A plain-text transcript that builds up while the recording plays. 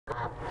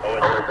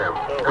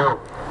Go.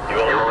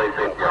 ULA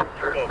safety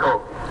officer.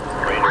 Go.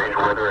 Range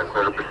weather and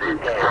clear to proceed.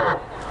 Go.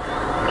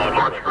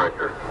 Launch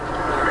director.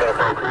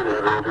 Altitude is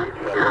 0 feet.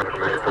 You have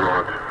permission to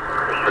launch.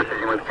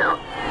 Proceeding with count.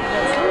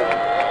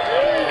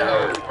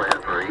 Is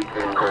planned for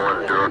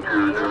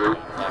 18:02 Zulu.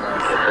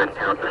 Set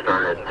count to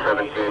start at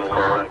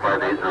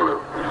 17:58 Zulu.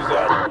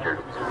 Roger.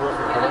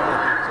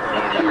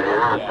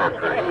 ETA set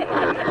for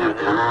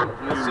 18:02 Zulu.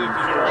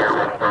 Air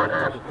will start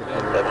at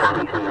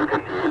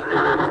 17:58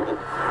 Zulu.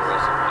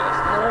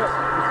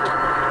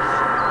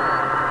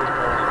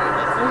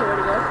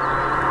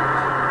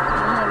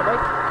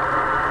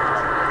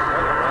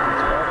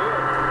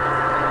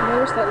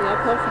 Slightly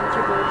uphill from the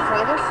people in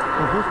front of us.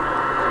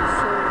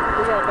 So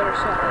we got a better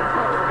shot than I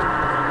thought we were going to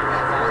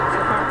so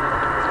far.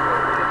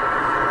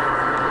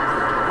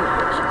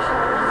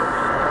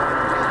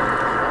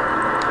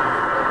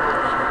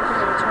 We're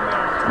going to turn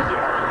around and take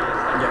it.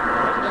 Yeah.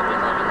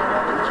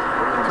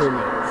 3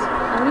 minutes.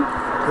 How many?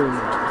 3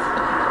 minutes.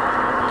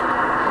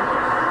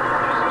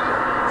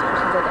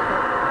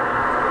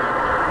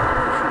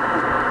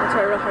 I'll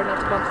try real hard not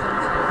to bump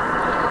things.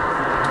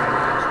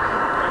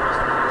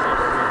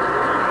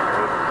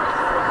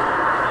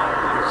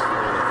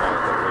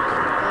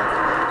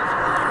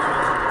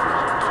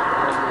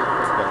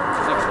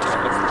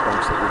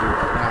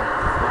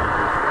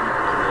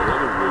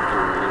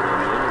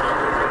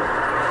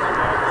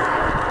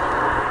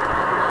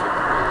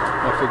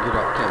 Figured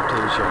out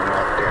temptation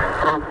right there.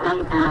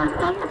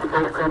 The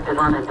spacecraft is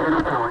on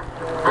internal power.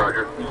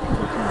 Roger.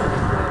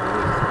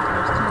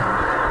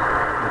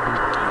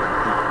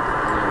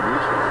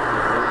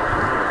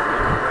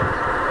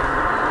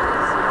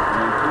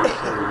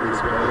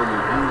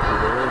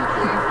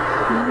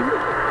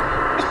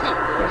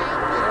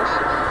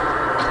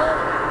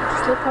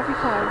 Still puffy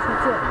clouds,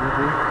 that's it.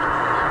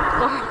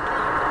 Oh.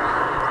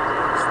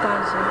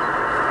 Astonishing.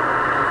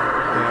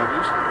 Yeah.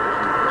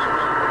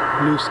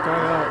 Blue sky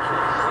out.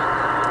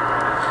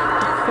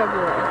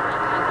 February.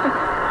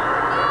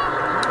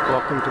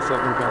 Welcome to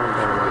Southern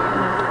California.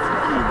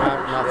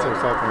 Not so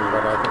southern,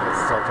 but I think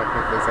it's still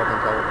technically Southern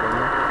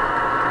California.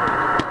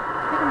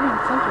 I think I'm in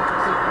Central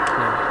Pacific.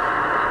 Yeah.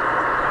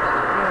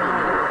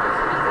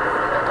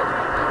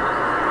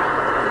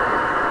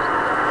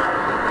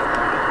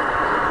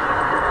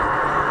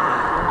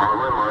 On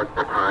my mark,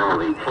 the time will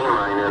be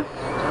T-minus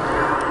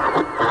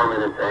 4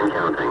 minutes and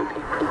counting.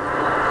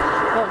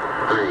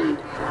 3,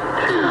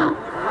 2,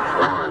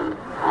 1,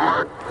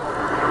 mark.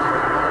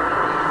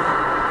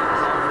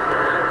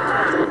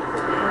 Okay.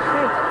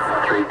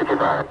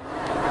 355.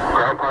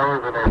 Ground power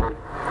is enabled.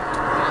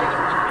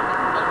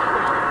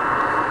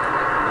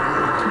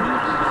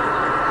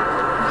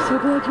 I'm so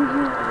glad you're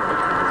here.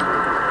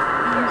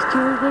 I was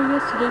still there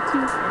yesterday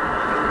too.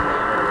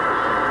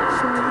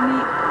 So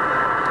neat.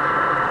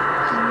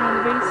 Coming around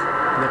the base.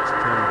 Next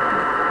time.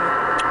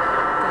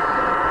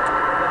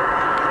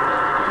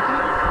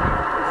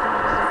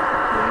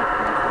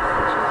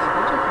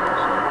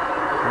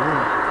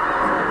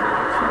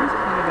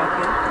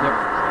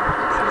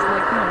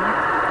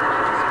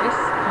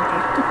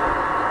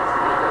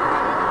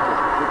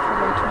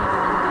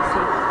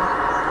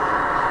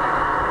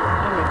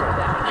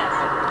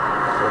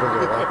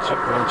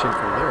 Launching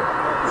from there.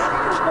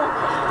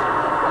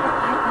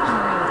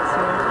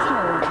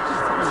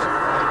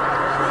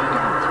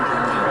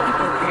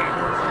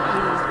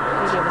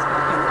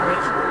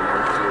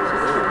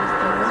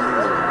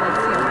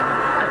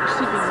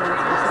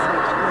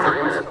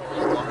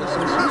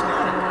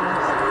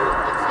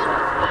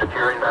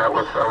 Securing that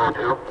with LO2.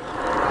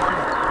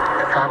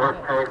 Traveler's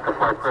tank to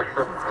flight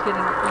pressure. It's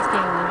getting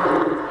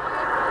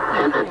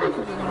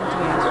 250.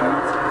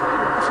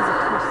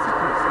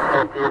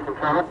 Empty is in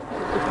travel.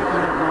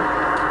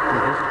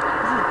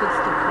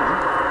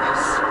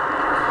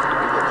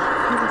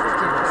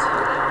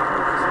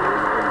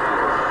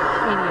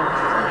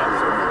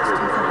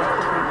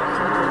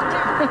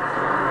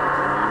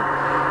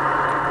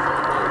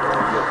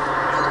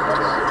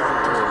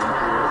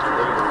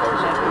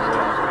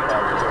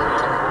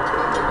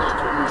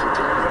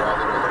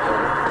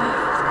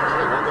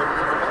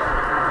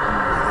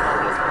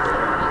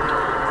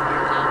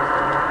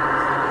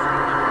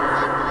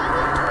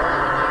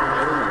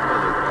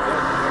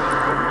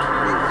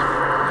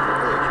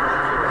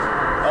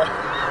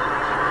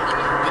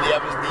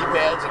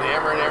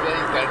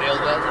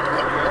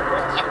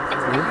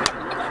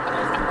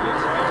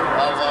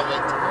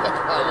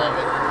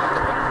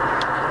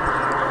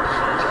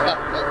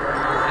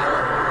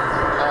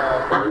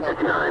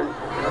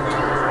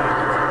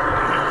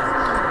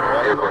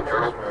 Vehicle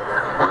internal,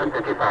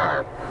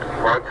 155.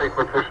 Launch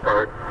sequence for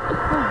start.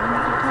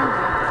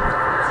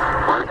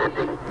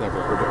 150. Never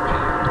heard of it.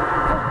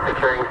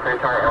 Securing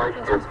Centaur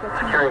LH2.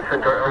 Securing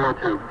Centaur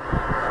LO2.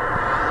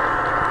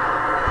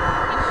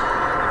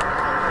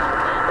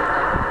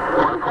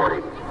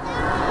 140.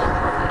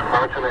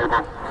 Launch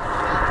enable.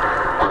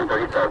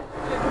 137.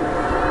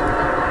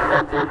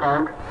 Empty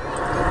affirmed.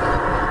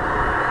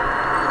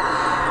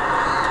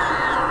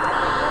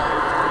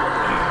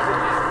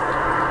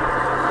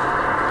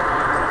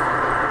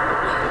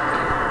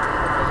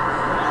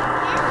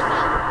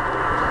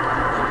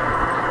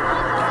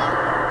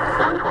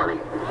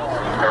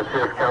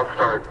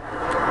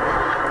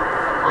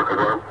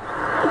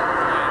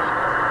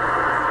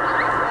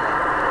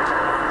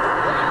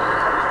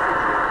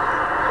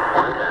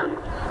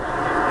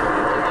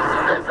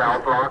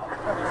 lock.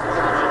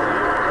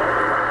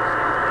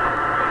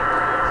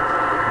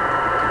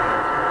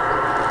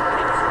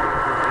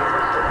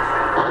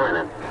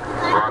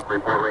 Lock,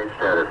 report range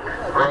status.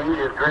 Range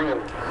is green.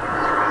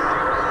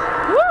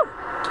 Woo!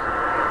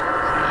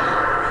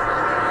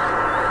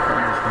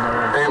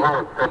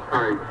 Stable, step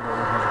 3.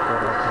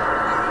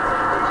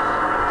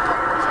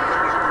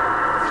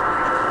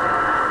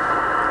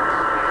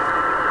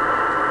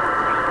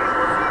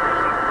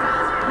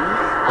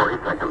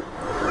 Seconds.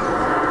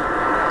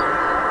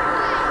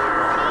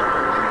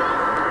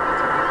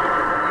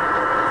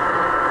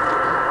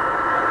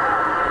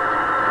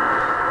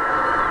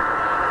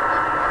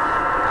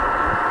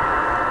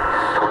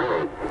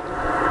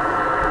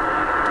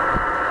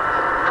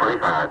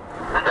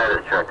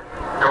 Status check.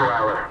 Go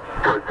Alice.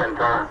 Go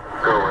Centaur.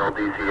 Go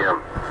LDCM.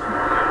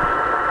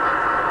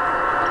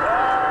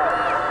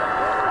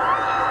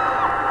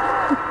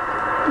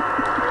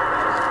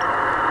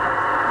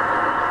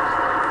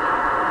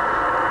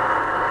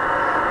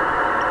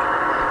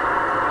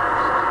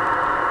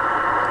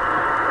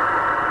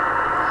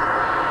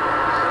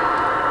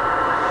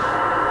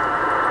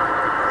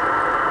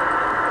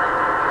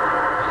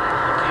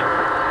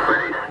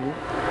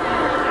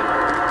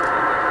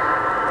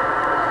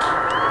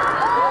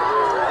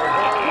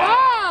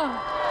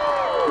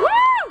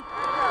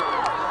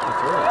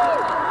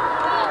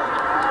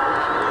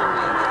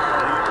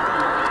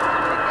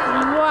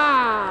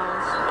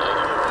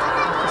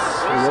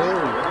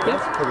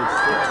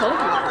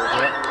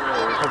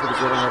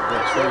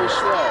 Very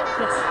slow.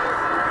 Yes.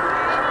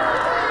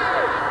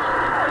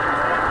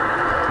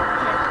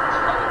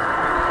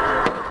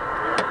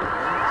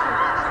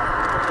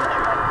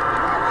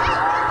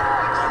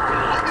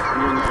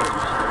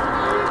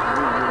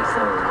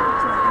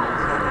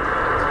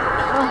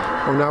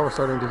 Oh, now we're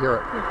starting to hear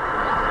it.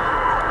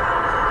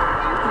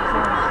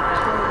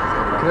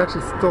 You can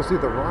actually still see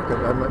the rocket.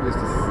 I'm not used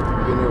to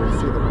being able to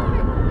see the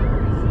rocket.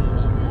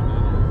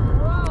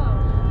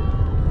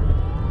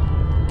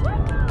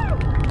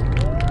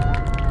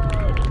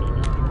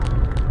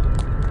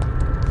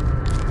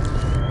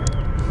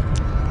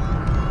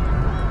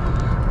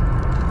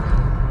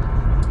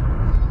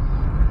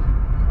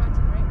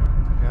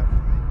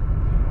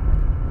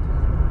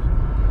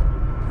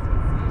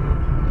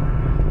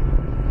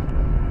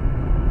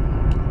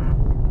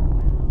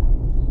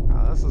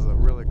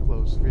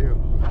 View.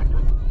 Yeah.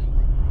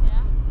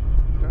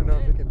 I don't know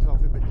if you can tell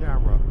through the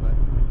camera, but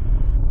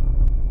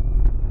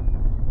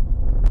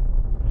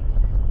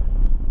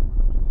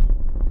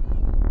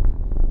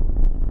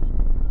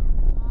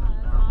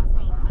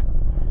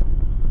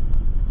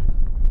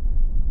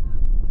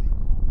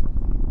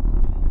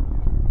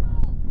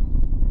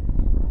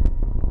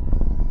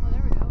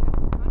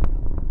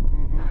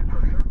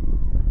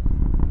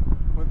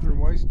went through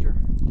moisture.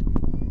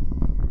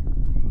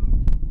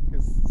 You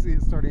can see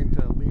it's starting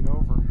to lean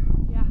over.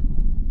 Yeah.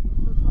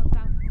 So it's going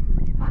south.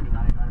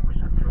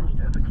 99% thrust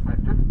as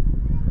expected.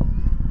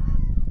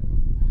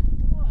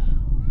 Whoa.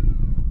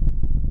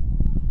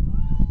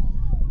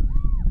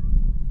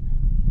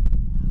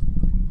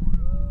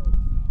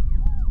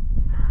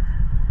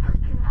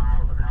 13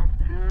 miles of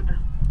altitude,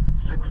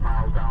 6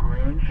 miles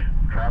downrange,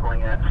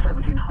 traveling at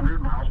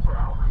 1,700 miles per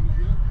hour.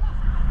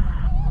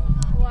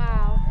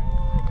 Wow.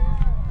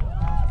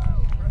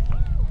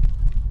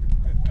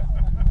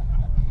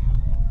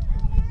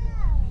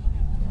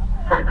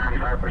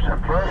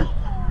 95% thrust,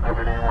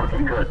 everything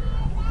looking good.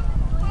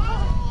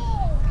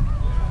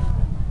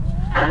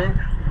 Okay.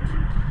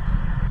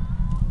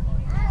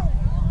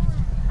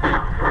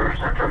 For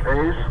center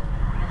phase,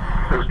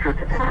 booster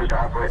continues to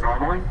operate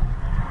normally.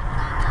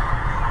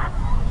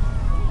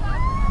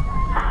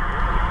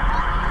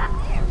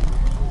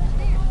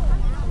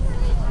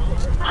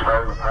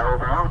 Starting the paddle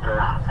down to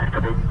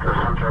activate the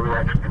center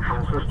reaction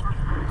control system.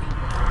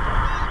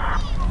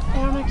 I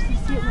don't actually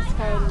see it in the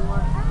sky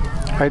anymore.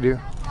 I do.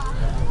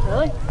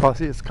 Really? Oh, I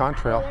see it's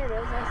contrail. Oh, there it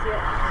is. I see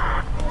it.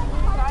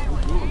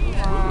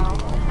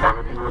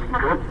 Everything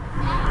looking good.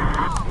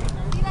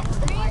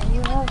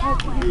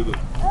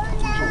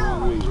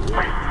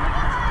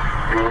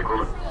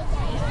 Vehicle.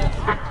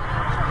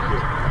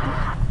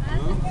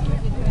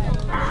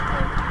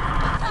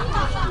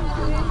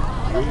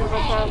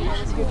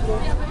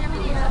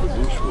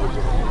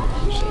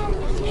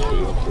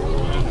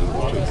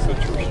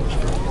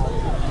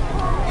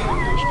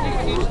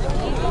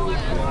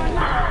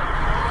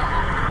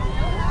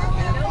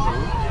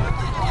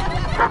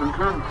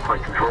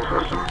 Flight control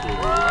system.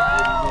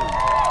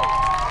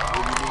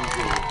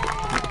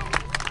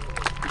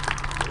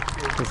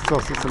 You can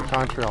still see some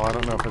contrail. I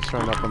don't know if it's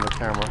showing up on the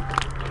camera.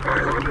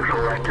 Flight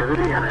control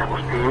activity and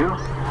LSPU.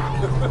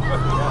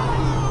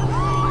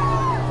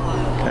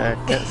 Okay, I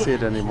can't see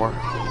it anymore.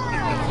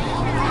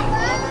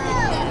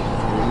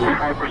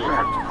 5%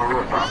 for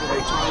liftoff. The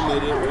time they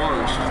didn't want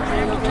us.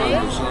 The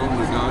time zone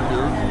we got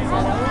here.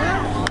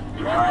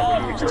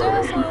 Just a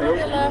little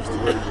bit left.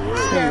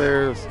 And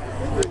there's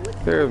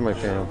There's my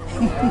cam.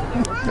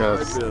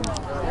 Yes.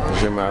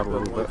 Zoom out a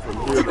little bit.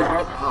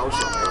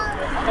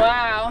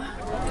 Wow.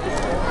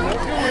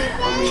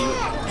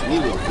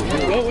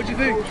 Well, what'd you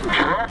think?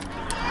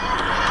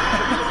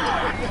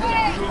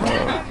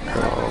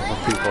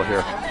 Oh, people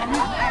here.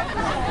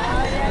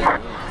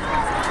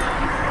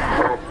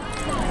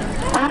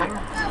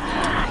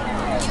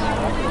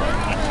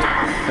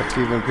 That's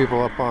even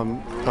people up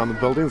on the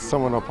buildings.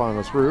 Someone up on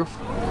this roof.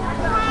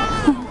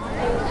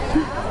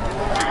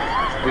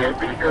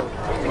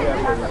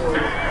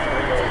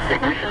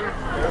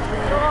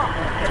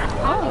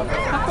 Oh,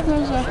 how come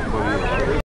there's a